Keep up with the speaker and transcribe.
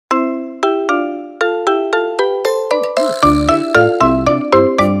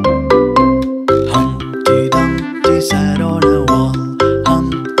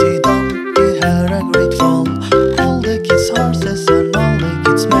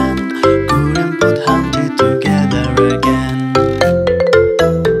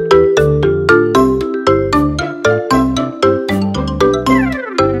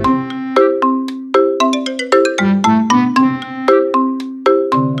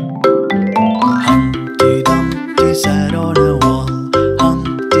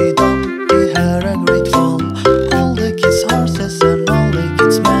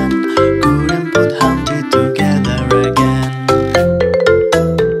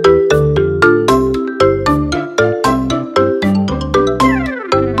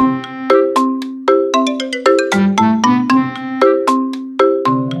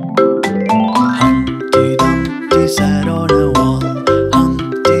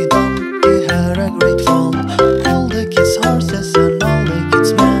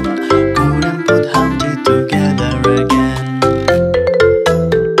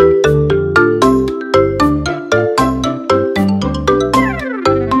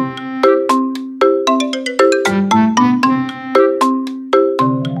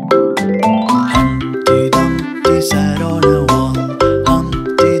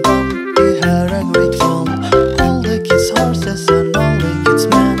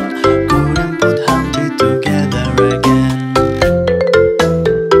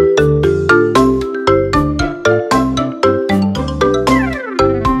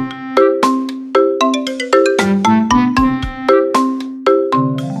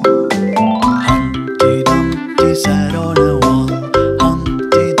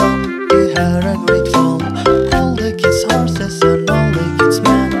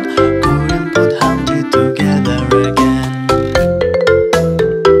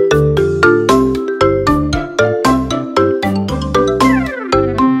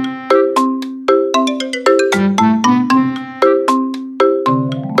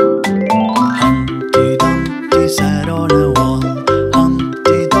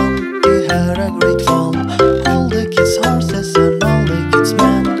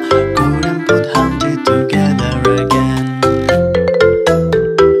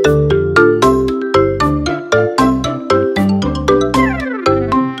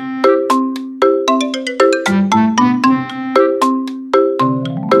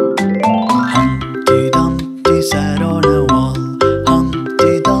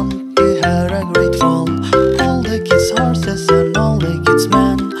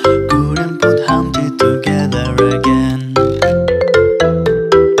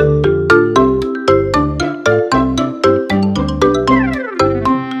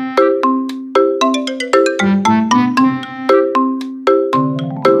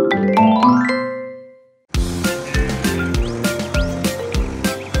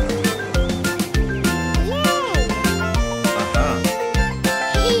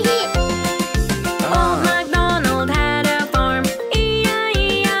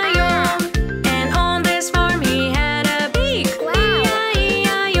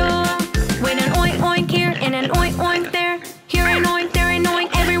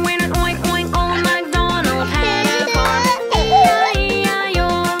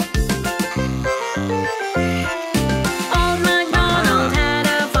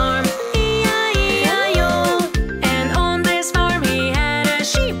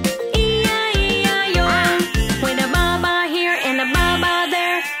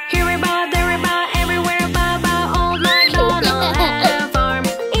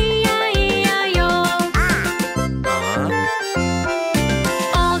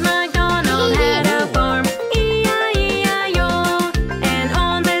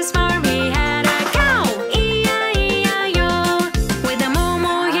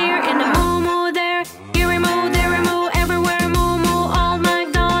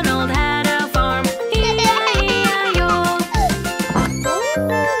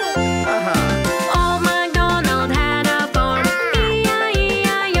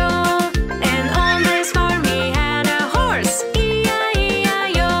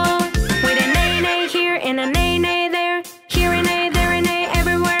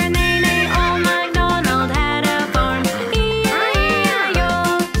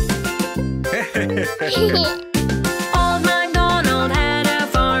Old MacDonald had a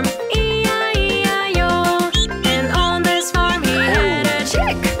farm, E-I-E-I-O. And on this farm he had a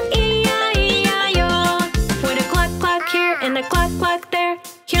chick, E-I-E-I-O. With a cluck cluck here and a cluck cluck there.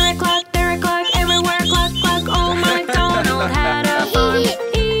 Here a cluck, there a cluck, everywhere cluck cluck. Old MacDonald had a farm,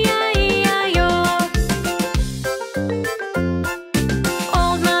 E-I-E-I-O.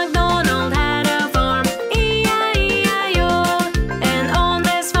 Old MacDonald had a farm, E-I-E-I-O. And on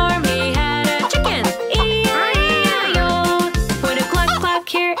this farm he had a chicken, E-I-E-I-O. With a cluck cluck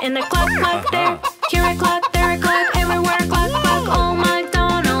here and a cluck cluck there. Here a cluck, there a cluck, everywhere cluck cluck. Old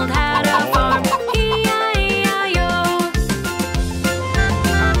MacDonald had a farm, E-I-E-I-O.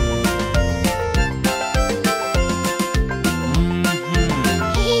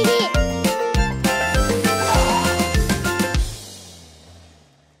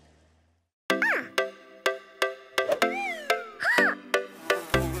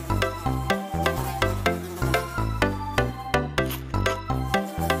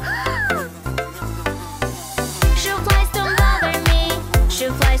 Shoe flies don't bother me.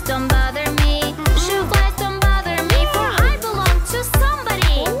 Shoe flies don't bother me. Shoe flies don't bother me, for I belong to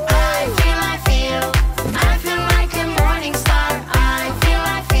somebody. I feel like a morning star. I feel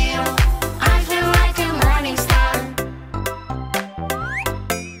like a morning star.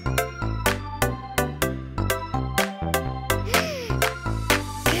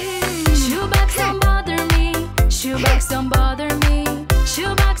 Shoebox don't bother me. Shoebox don't bother me.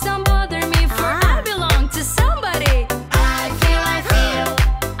 Shoebox don't bother me, for I belong to somebody. I feel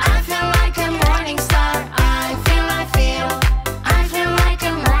like a morning star. I feel like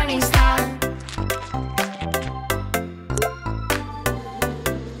a morning star.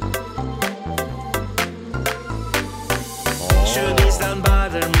 Shoebies don't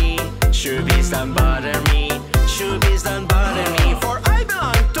bother me. Shoebies don't bother me. Shoebies don't bother me, for I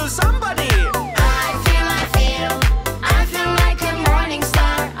belong to somebody. I feel like a morning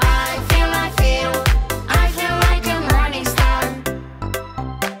star. I feel like a morning star.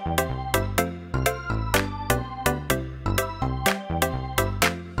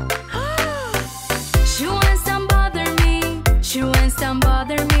 Shoe ants don't bother me. Shoe ants don't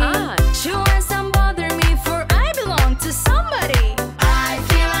bother me. Shoe ants don't bother me, for I belong to somebody. I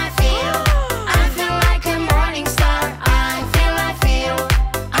feel like a morning star. I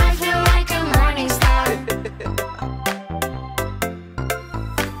feel like a morning star.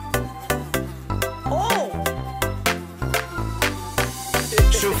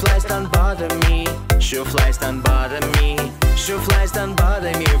 Shoe flies don't bother me. Shoe flies don't bother me. Shoe flies don't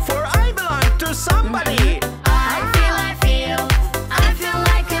bother me, for I belong to somebody. I feel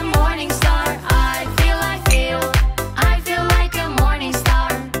like a morning star. I feel like a morning star.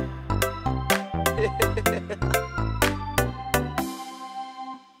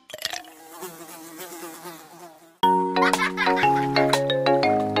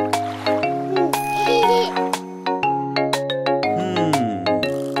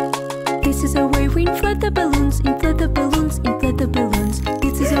 This is a way we inflate the balloons, inflate the balloons, inflate the balloons.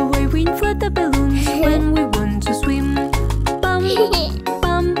 This is a way we inflate the balloons when we want to swim. Bum,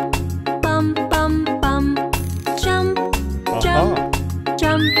 bum, bum, bum, bum. Jump, jump,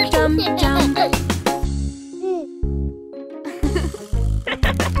 jump, jump, jump.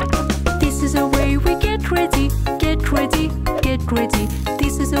 This is a way we get ready, get ready, get ready.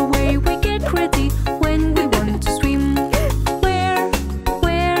 This is a way we get ready when we want to swim. Where?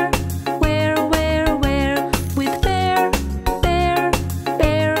 With bear, bear,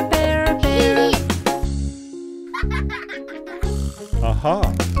 bear, bear, bear.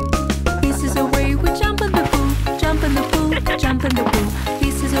 This is a way we jump in the pool, jump in the pool, jump in the pool.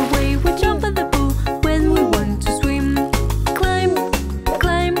 This is a way we jump in the pool when we want to swim. Climb,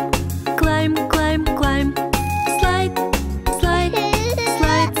 climb, climb, climb, climb. Slide, slide,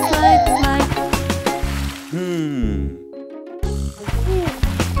 slide, slide, slide.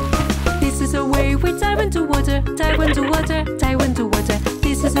 This is a way we dive into water, dive into water, dive into water.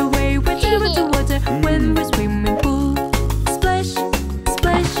 This is a way we dive into water when we swim in pool. Splash,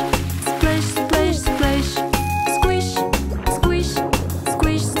 splash, splash, splash, splash. Squish, squish,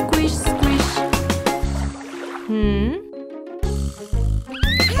 squish, squish, squish.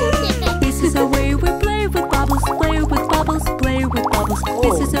 This is a way we play with bubbles, play with bubbles, play with bubbles.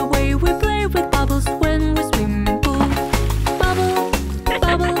 This is a way we play with bubbles when we swim in pool. Bubble,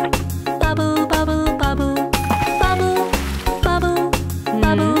 bubble, bubble, bubble, bubble. Bubble, bubble,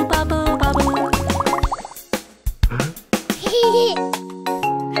 bubble, bubble, bubble.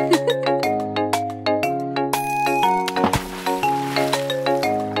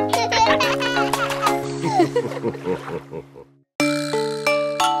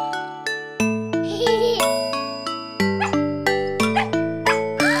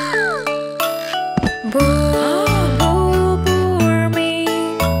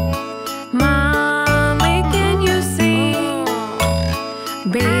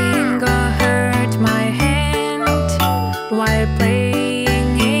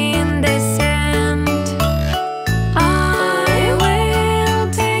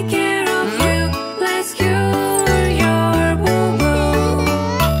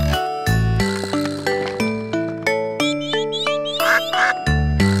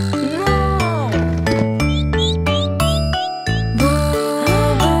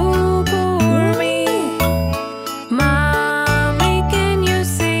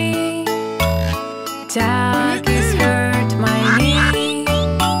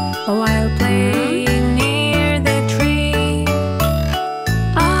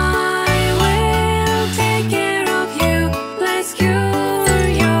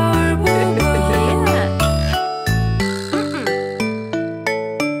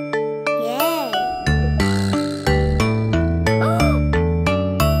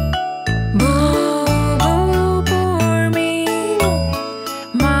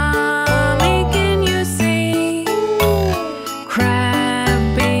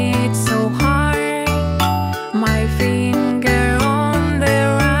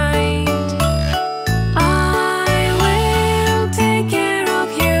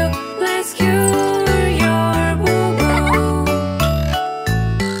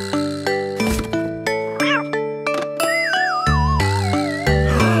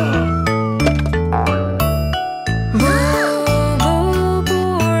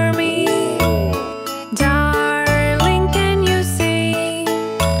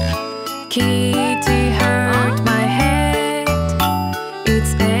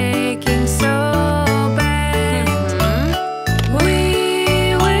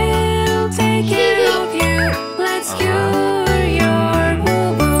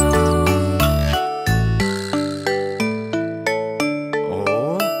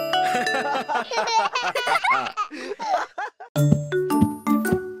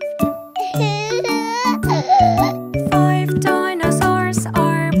 Five dinosaurs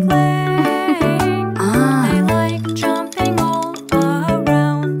are playing. They like jumping all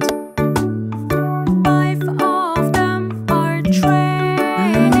around. Five of them are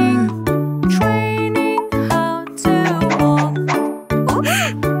training how to walk.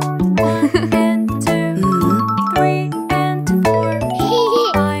 One and two, three and four.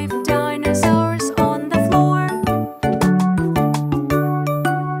 Five dinosaurs on the floor.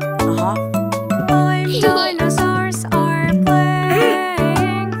 Five dinosaurs are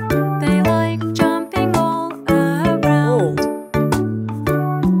playing. They like jumping all around.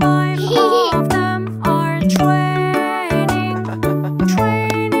 Five of them are training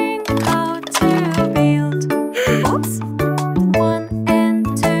how to build. Oops. One and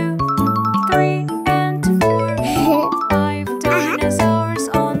two, three and four. Five dinosaurs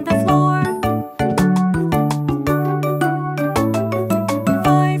on the floor.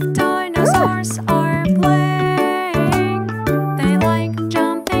 Five dinosaurs are playing. They like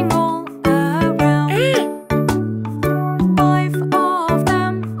jumping all around. Five of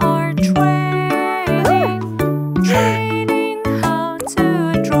them are training how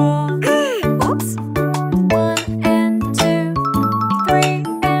to draw. Oops. One and two, three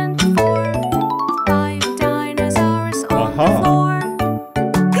and four. Five dinosaurs on the floor.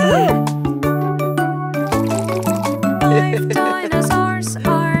 Five dinosaurs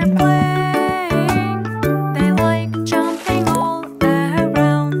are playing. They like jumping all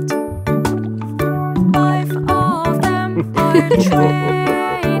around. Five of them are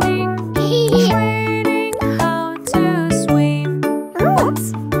training how to swim. Oops.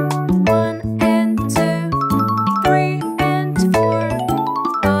 One and two, three and four.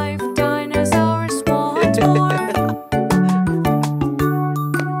 Five dinosaurs want more.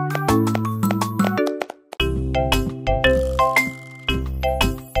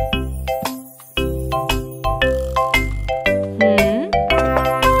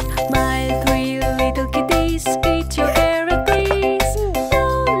 My three little kitties, eat your carrot, please.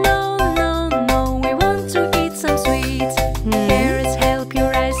 No, no, no, no, we want to eat some sweets. Carrots help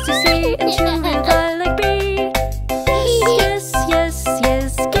your eyes to see, and you will fly like bee. Yes, yes, yes,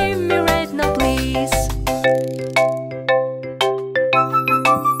 yes, give me right now, please.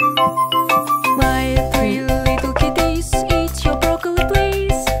 My three little kitties, eat your broccoli,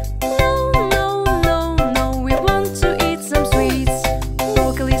 please. No, no, no, no, we want to eat some sweets.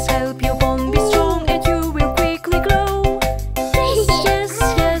 Broccolis help your bone be strong, and you will quickly grow. Yes, yes,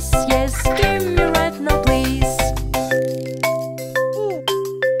 yes, yes, give me right now, please.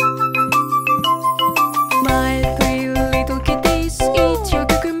 My three little kitties, eat your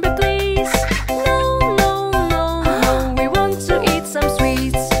cucumber, please. No, no, no, no, we want to eat some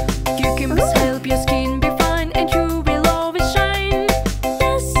sweets. Cucumbers help your skin be fine, and you will always shine.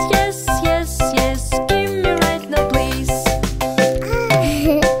 Yes, yes, yes, yes, give me right now, please.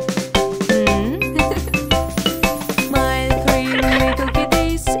 My three little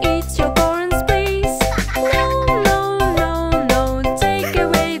kitties, eat your corns, please. No, no, no, no, take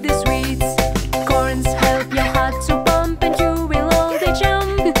away the sweets. Corns help your heart to pump, and you will all day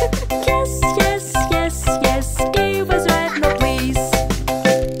jump. Yes, yes, yes, yes, give us right now, please.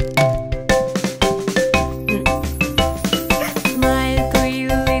 My three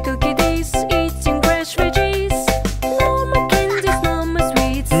little kitties, eating fresh veggies. No more candies, no more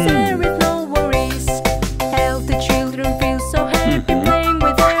sweets, there is no worries. Healthy children feel so happy playing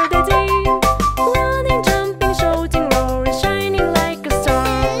with their daddy. Running, jumping, shouting, roaring, shining like a star.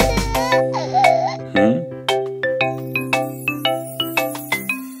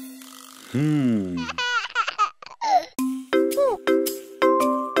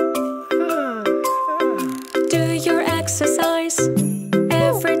 Do your exercise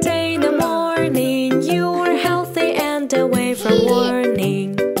every day in the morning. You are healthy and away from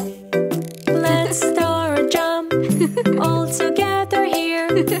warning. Let's start a jump all together here.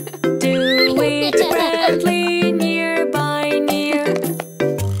 Do it friendly, near by near.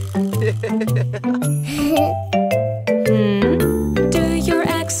 Do your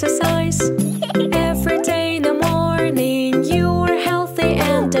exercise every day in the morning. You are healthy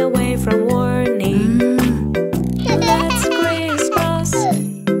and away from warning. Let's crisscross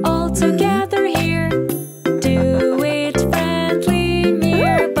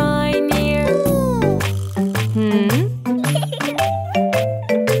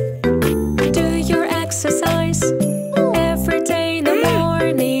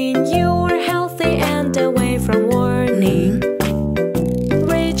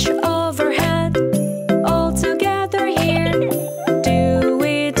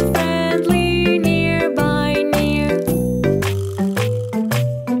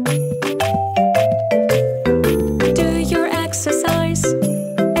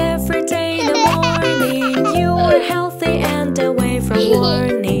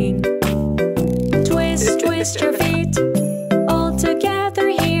twist your feet all together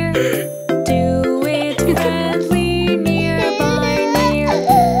here. Do it friendly, nearby, near.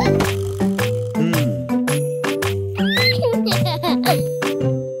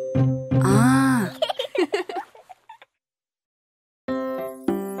 Ah.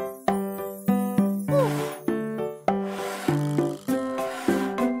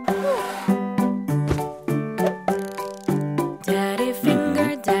 Daddy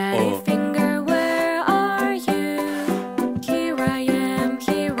finger, where are you? Here I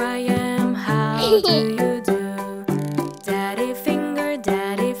am, how do you do? Daddy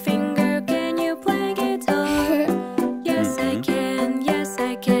finger, can you play guitar? Yes I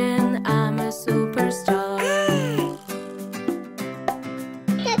can, I'm a superstar.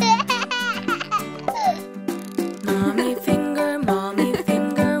 Mommy finger,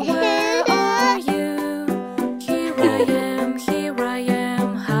 where are you? Here I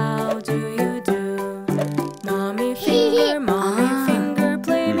am, how do you do? Mommy finger,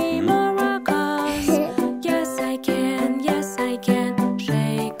 play me maracas. Yes I can,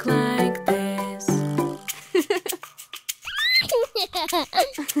 shake like this.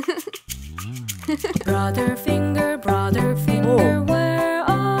 Brother finger, where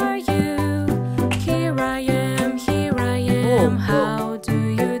are you? Here I am, how do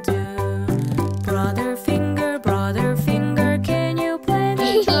you do? Brother finger, can you play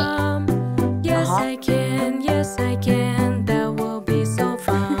the drum? Yes I can, that will be so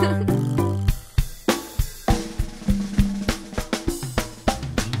fun.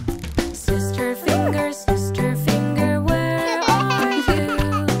 Sister finger, where are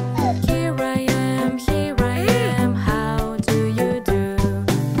you? Here I am, how do you do?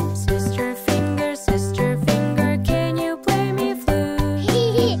 Sister finger, can you play me flute?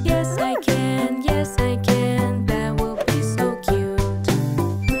 Yes I can, that will be so cute.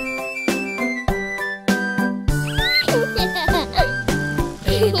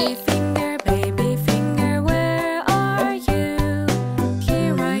 Baby finger, where are you?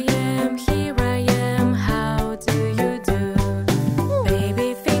 Here I am, how do you do?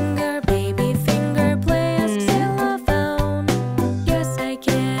 Baby finger, play a xylophone. Yes I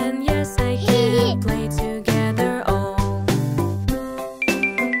can, play together all.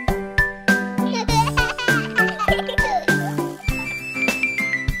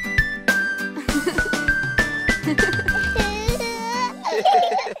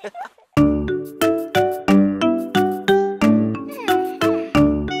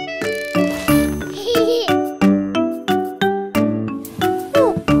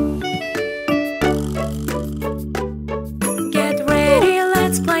 Get ready,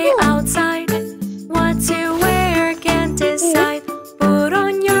 let's play outside. What to wear, can't decide. Put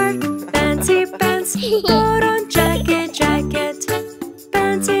on your fancy pants. Put on jacket.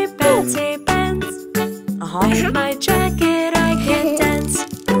 Fancy pants. With my jacket I can dance.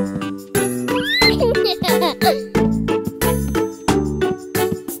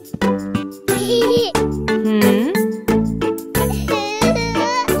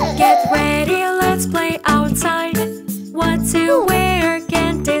 Get ready, let's play outside. What to wear,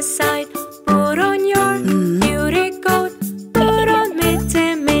 can't decide. Put on your beauty coat. Put on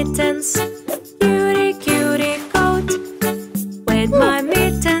mittens. Cutie coat. With my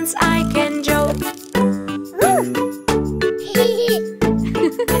mittens I can joke.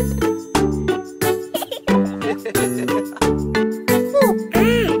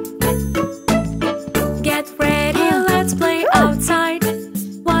 Get ready, let's play outside.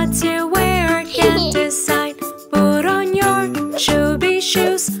 What to wear, can't decide. Put on your shooby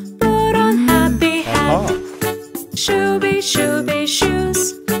shoes. Put on happy hat. Shooby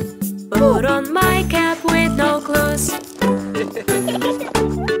shoes. Put on my cap with no clothes.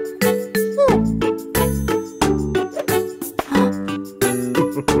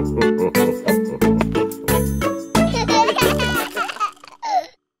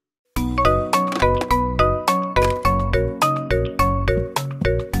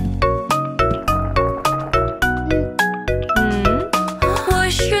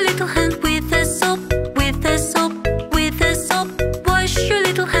 Wash your little hand with the soap. Wash your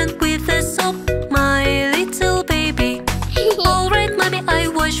little hand with the soap, my little baby. Alright, mommy, I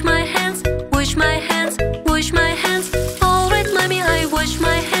wash my hands. Wash my hands. Alright, mommy, I wash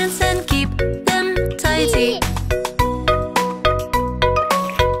my hands and keep them tidy.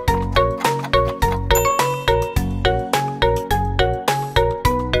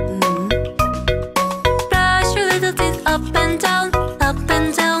 Brush your little teeth up and down.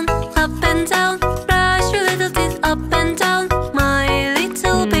 Brush your little teeth up and down, my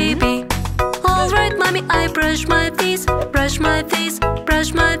little baby. Alright, mommy, I brush my teeth.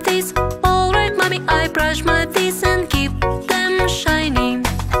 Alright, mommy, I brush my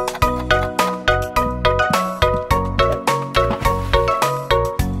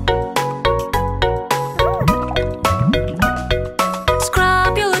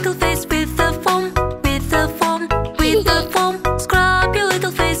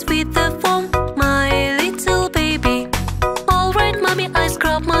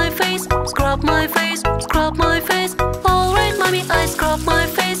my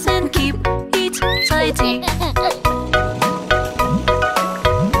face and keep it tidy.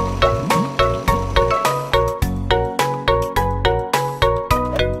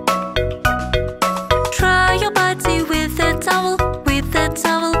 Dry your body with a towel, with a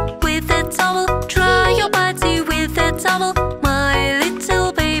towel, with a towel. Dry your body with a towel, my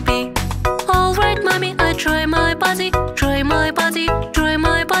little baby. Alright, mommy, I dry my body, dry my body, dry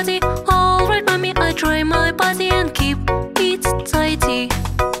my body. Alright, mommy, I dry my body and keep it tidy.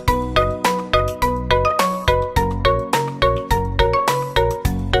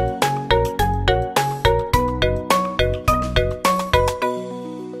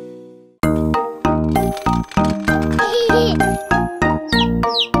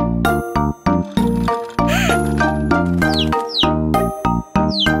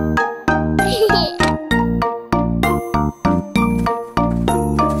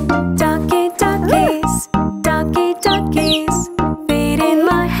 Ducky, duckies, ducky, duckies, feet in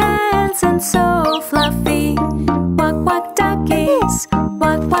my hands and so fluffy. Quack, quack, duckies,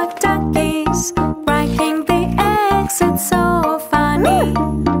 quack, quack, duckies, cracking the eggs, it's so funny.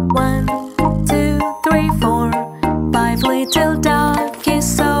 1, 2, 3, 4, 5 little duckies,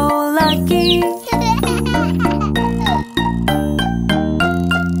 so lucky.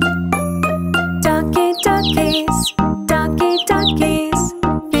 Ducky, duckies, ducky, duckies,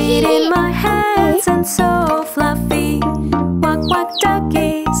 feet in my hands and so fluffy. Quack, quack,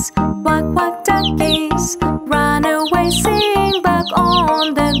 duckies, quack, quack, duckies, run away, sing back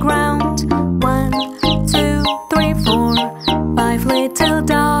on the ground. 1, 2, 3, 4, 5 little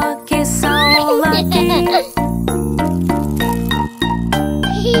duckies, so lucky.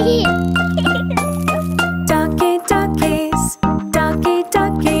 Ducky, duckies, ducky,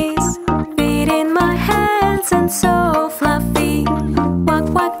 duckies, feet in my hands and so fluffy. Quack,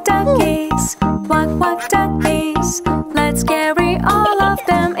 quack, duckies, quack, quack, duckies, let's carry all of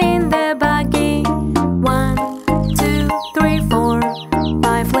them in the buggy. 1, 2, 3, 4,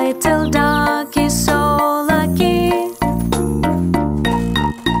 5 little duckies, so lucky.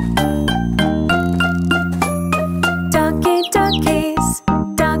 Ducky, duckies,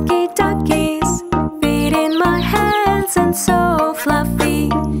 ducky, duckies, feet in my hands and so fluffy.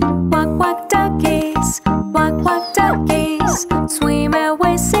 Quack, quack, duckies, quack, quack, duckies, swim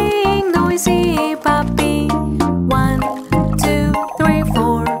away, sing noisy puppy. 1, 2, 3,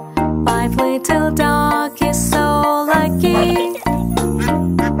 4, 5 little duckies, so lucky.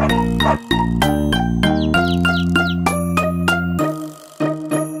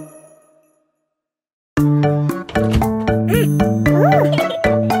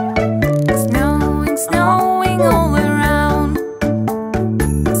 Snowing, snowing all around.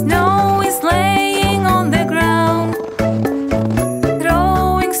 Snow is laying on the ground,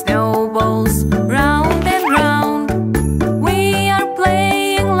 throwing snowballs round and round. We are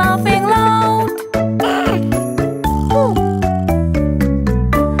playing, laughing loud.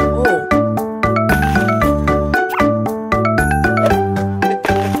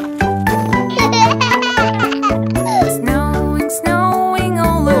 Snowing, snowing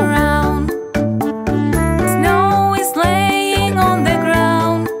all around. Snow is laying on the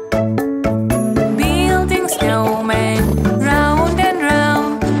ground, building snowmen round and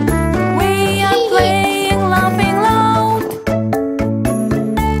round. We are playing, laughing loud.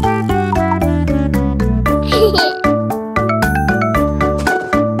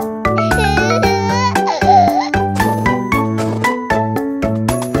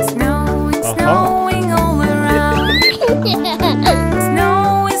 Snowing, snowing all around.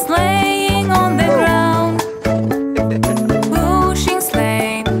 Snow is laying on the ground, pushing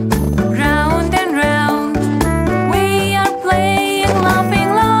sleigh round and round. We are playing, laughing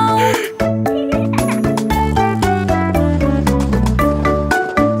loud.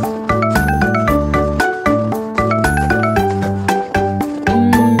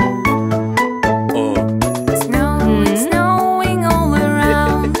 Snowing, snowing all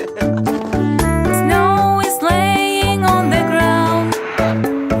around. Snow is laying on the ground,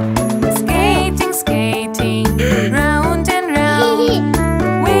 skating, skating round and round.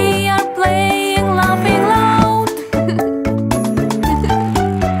 We are playing, laughing loud.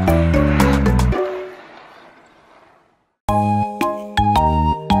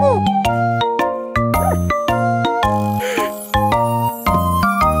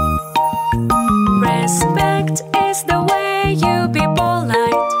 Respect is the way you be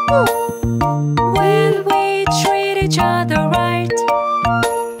polite. When we treat each other right,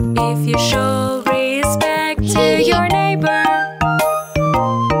 if you show respect to your neighbor,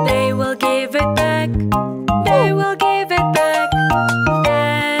 they will give it back. They will give it back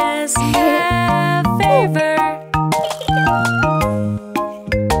as a favor.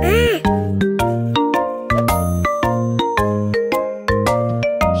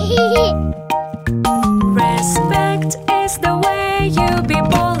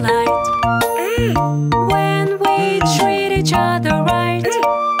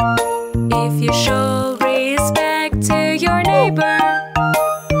 you show respect to your neighbor,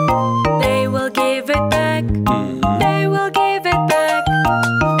 they will give it back. They will give it back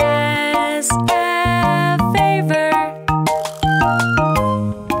as a favor.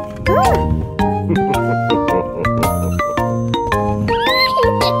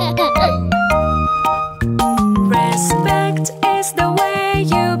 Respect is the way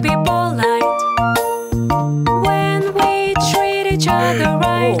you be polite when we treat each other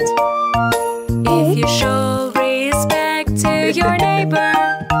right. If you show respect to your neighbor,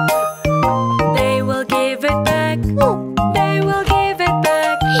 they will give it back. They will give it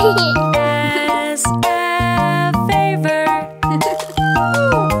back as a favor.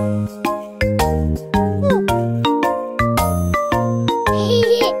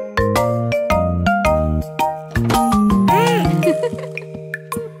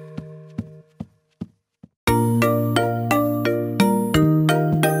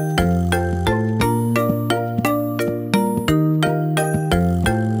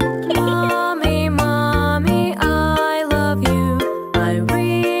 Mommy, mommy, I love you. I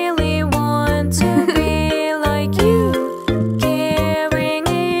really want to be like you. Caring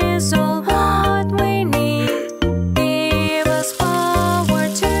is all what we need. Give us power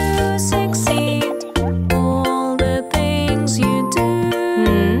to succeed. All the things you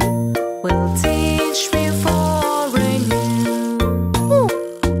do will teach me foreign new.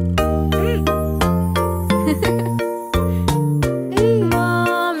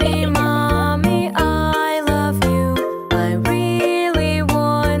 Mommy, mommy, I love you. I really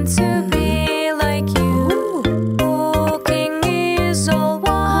want to be like you. Cooking is all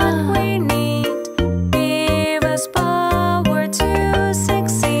what we need. Give us power to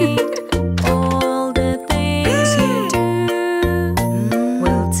succeed. All the things you do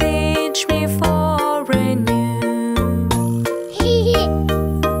will teach me foreign new.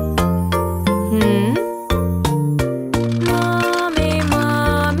 Mommy,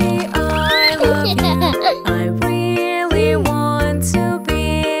 mommy, I love you. I really want to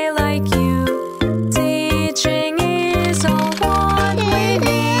be like you. Teaching is all what we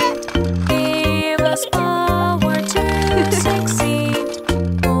need. Give us power to succeed.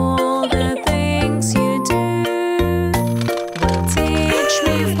 All the things you do will teach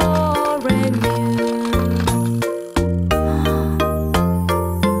me foreign new.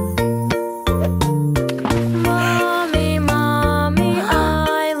 Mommy, mommy,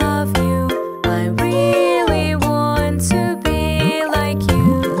 I love you. I really want to be like you.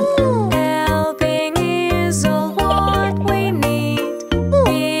 Helping is all what we need.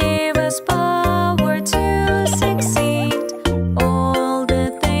 Give us power to succeed. All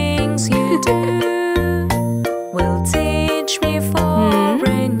the things you do will teach me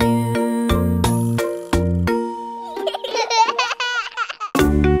foreign new.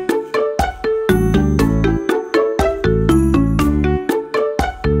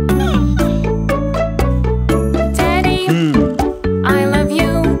 Daddy, I love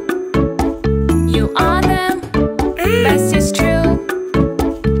you. You are the best, it's true.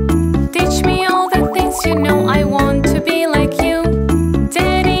 Teach me all the things you know. I want to be like you.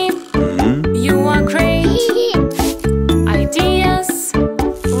 Daddy, you are great. Ideas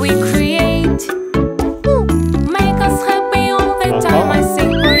we create make us happy all the time. I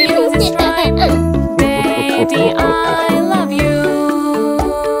sing for you this rhyme. Daddy, I love you.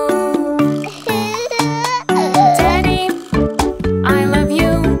 Daddy, I love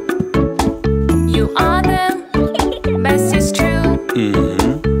you. You are the best, it's true.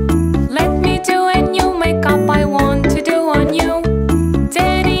 Let me do a new makeup I want to do on you.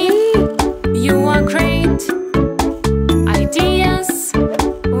 Daddy, you are great. Ideas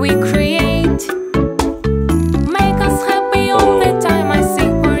we create make us happy all the time. I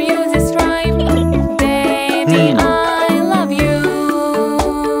sing for you this rhyme. Daddy, I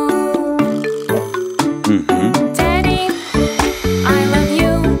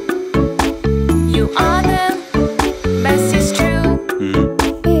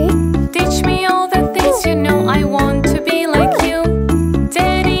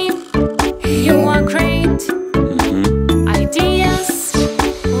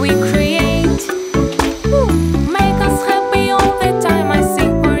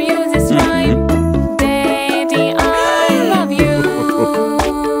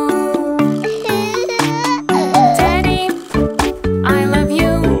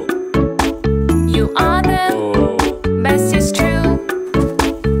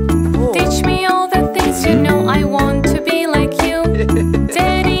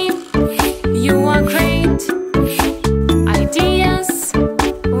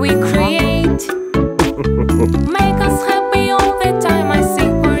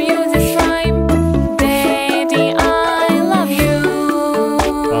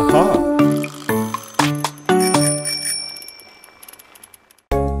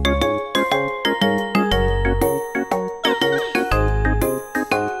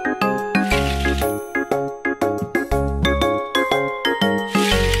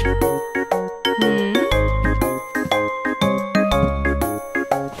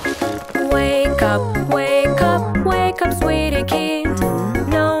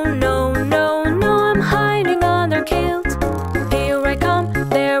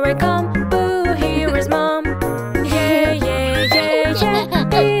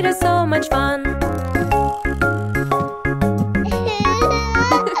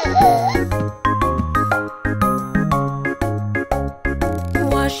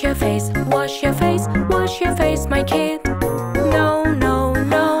face, my kid. No, no,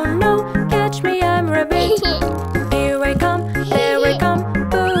 no, no, catch me, I'm rabbit. Here I come, there I come,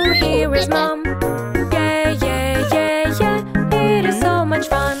 boo, here is mom. Yeah, yeah, yeah, yeah, it is so much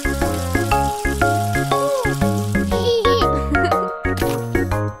fun.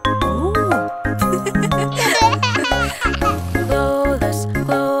 Clothes,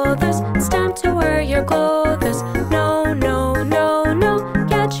 clothes, it's time to wear your clothes. No, no, no, no,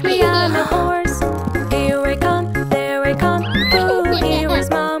 catch me, I'm a horse. Here I come, there I come, boo, here is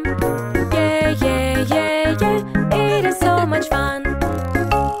mom. Yeah, yeah, yeah, yeah, it is so much fun.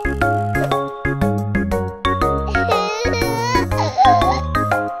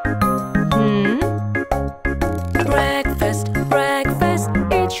 Breakfast, breakfast,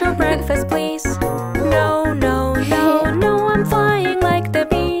 eat your breakfast, please. No, no, no, no, I'm flying like the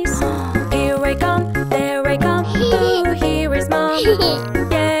bees. Here I come, there I come, boo, here is mom.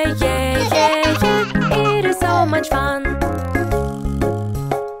 Yeah, yeah, yeah, yeah, it is so much fun.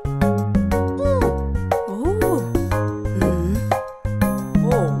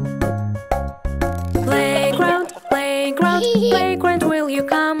 Playground, playground, playground, will you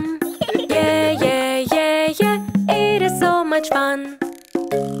come? Yeah, yeah, yeah, yeah, it is so much fun.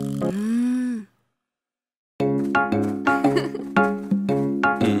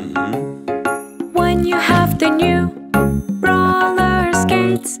 When you have the new roller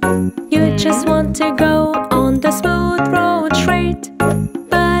skates, you just want to go on the smooth road straight.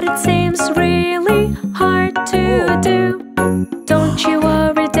 But it seems really hard to do. Don't you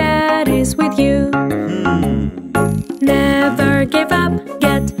worry, Dad is with you. Never give up,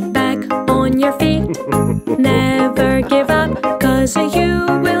 get back on your feet. Never give up, 'cause you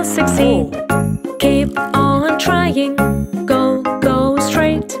will succeed. Keep on trying, go, go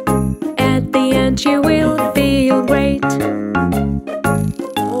straight. At the end you will feel great.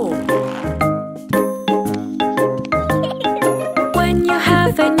 When you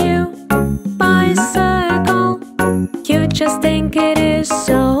have a new bicycle, you just think it is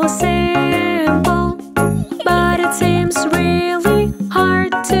so simple. But it seems really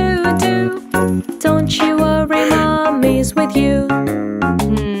hard to do. Don't you worry, Mommy's with you.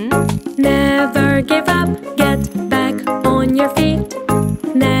 Never give up, get back on your feet.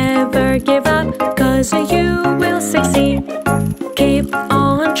 Never give up, 'cause you will succeed. Keep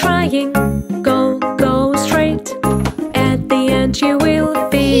on trying, go, go straight. At the end you will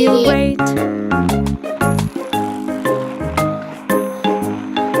feel great.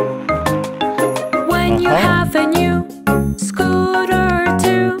 When you have a new scooter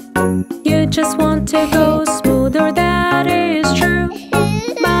too, you just want to go smoother, that is true.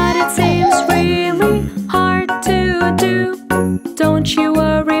 But it seems really hard to do. Don't you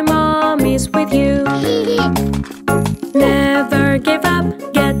worry, Mommy's with you. Never give up,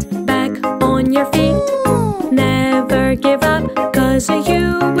 get back on your feet. Never give up, 'cause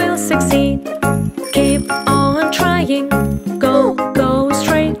you will succeed. Keep on trying, go, go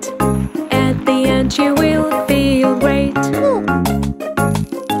straight. At the end you will feel great.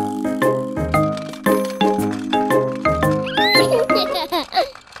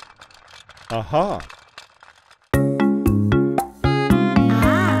 Aha!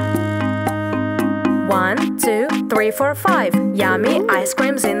 1, 2, 3, 4, 5. Yummy ice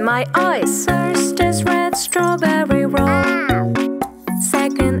creams in my eyes. First is red strawberry roll.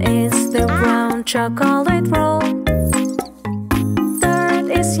 Second is the brown chocolate roll. Third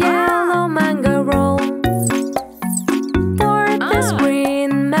is yellow mango roll. Fourth is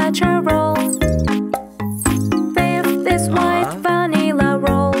green matcha roll. Fifth is white vanilla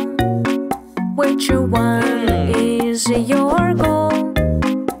roll. Which one is your goal?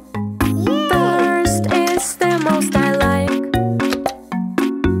 First is the most I like.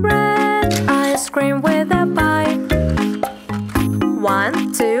 Red ice cream with a bite. 1,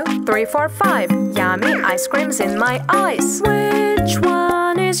 2, 3, 4, 5. Yummy ice creams in my eyes. Which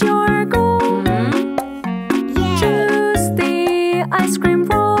one is your goal? Choose the ice cream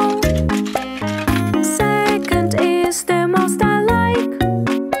roll. Second is the most I like.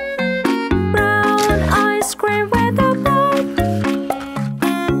 Brown ice cream with a bite.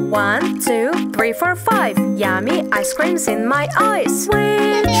 1, 2, 3, 4, 5. Yummy ice creams in my eyes.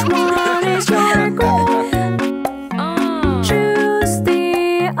 Which one is your goal? Choose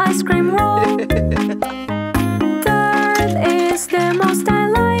the ice cream roll. Third is the most I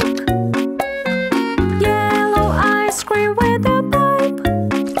like. Yellow ice cream with a pipe.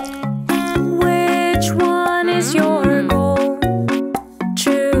 Which one is your goal?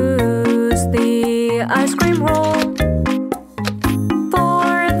 Choose the ice cream roll.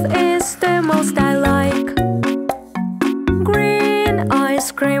 Fourth is the most I like. Green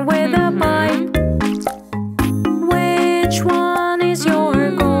ice cream with a pipe.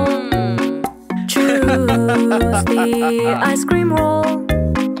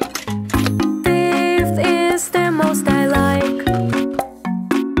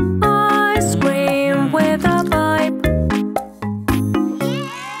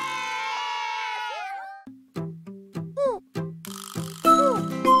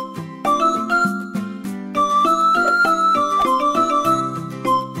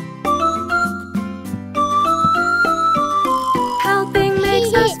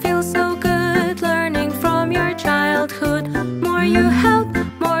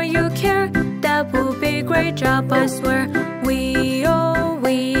 great job, I swear. Wee-oh,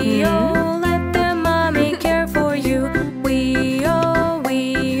 let the mommy care for you. Wee-oh,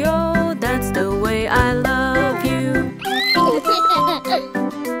 that's the way I love you.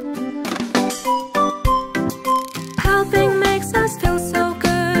 Helping makes us feel so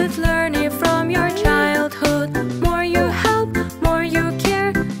good. Learn it from your childhood. More you help, more you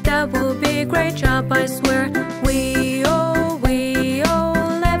care. That will be a great job, I swear. Wee-oh,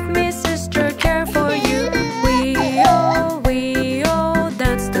 let me sister care for you. Wee-oh,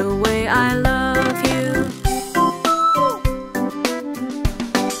 that's the way I love you.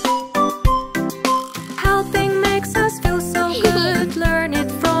 Helping makes us feel so good. Learn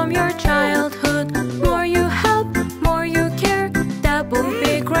it from your childhood. More you help, more you care. That will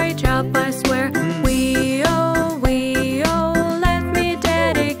be a great job, I swear. Wee-oh, let me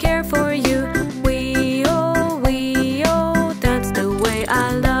daddy care for you. Wee-oh, that's the way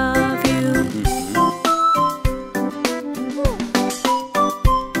I love you.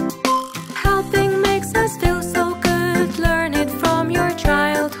 Helping makes us feel so good. Learn it from your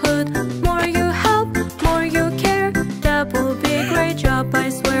childhood. More you help, more you care. That will be a great job, I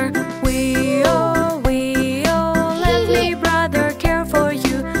swear. Wee-oh, let me brother care for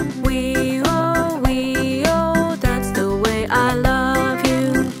you. Wee-oh, that's the way I love you.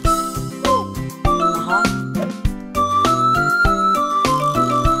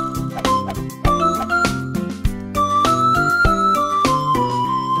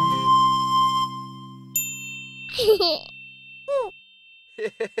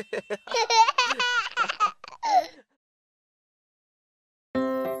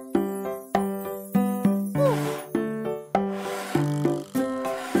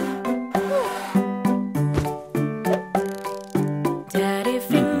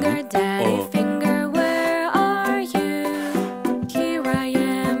 Daddy finger, where are you? Here I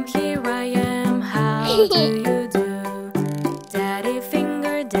am, how do you do? Daddy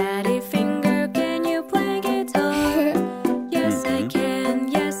finger, can you play guitar? Yes I can,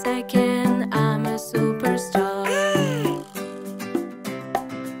 I'm a superstar.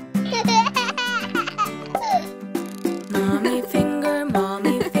 Mommy finger,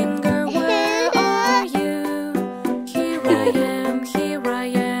 where are you? Here I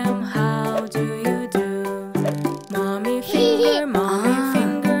am, how do you do? Mommy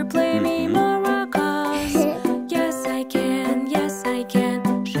finger, play me maracas. Yes I can,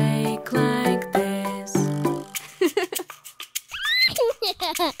 shake like this.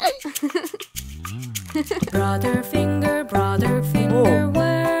 Brother finger,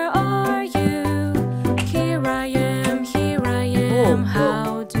 where are you? Here I am,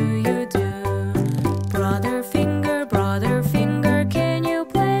 how do you do? Brother finger, can you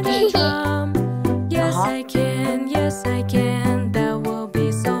play the drum? Yes I can, that will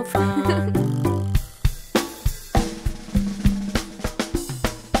be so fun.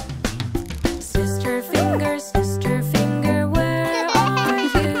 Sister finger, where are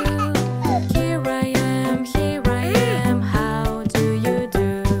you? Here I am, how do you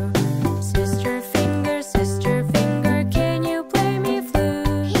do? Sister finger, can you play me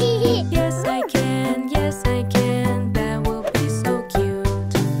flute? Yes I can, that will be so cute.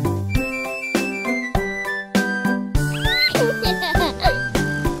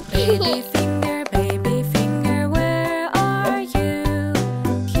 Baby finger, where are you?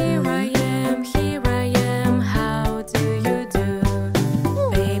 Here I am, how do you do?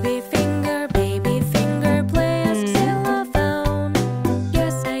 Baby finger, play a xylophone.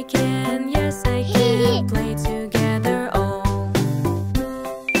 Yes I can, play together all.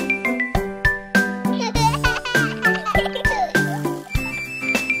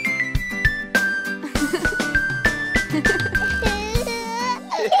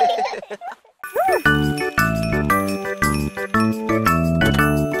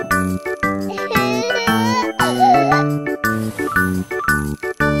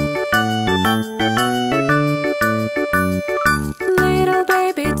 Little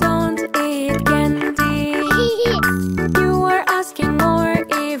baby, don't eat candy. You are asking more,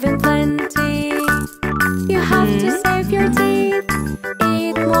 even plenty. You have to save your teeth,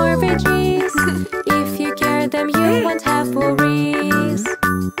 eat more veggies. If you care them, you won't have worries.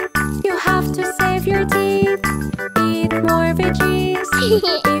 You have to save your teeth, eat more veggies.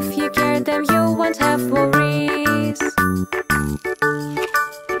 If you care them, you won't have worries.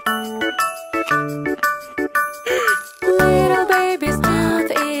 Little baby's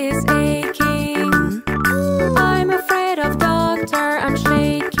tooth is aching. I'm afraid of doctor, I'm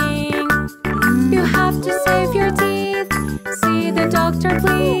shaking. You have to save your teeth, see the doctor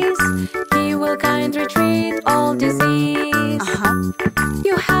please. He will kindly treat all disease.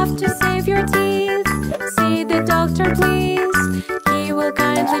 You have to save your teeth, see will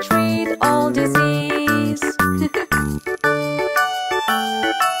kindly treat all disease.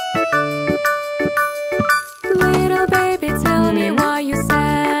 Little baby, tell me why you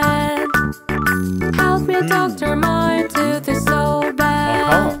sad. Help me, doctor, my tooth is so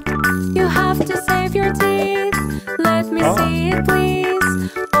bad. You have to save your teeth. Let me see it,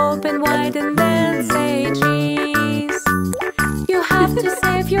 please. Open wide and then say cheese. You have to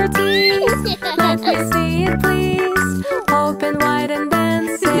save your teeth. Let me see it, please. Open wide and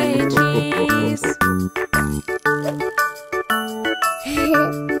then say cheese.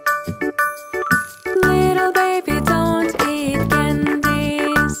 Little baby, don't eat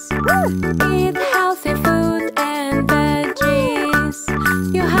candies. Eat healthy food and veggies.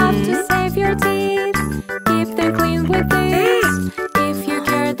 You have to save your teeth.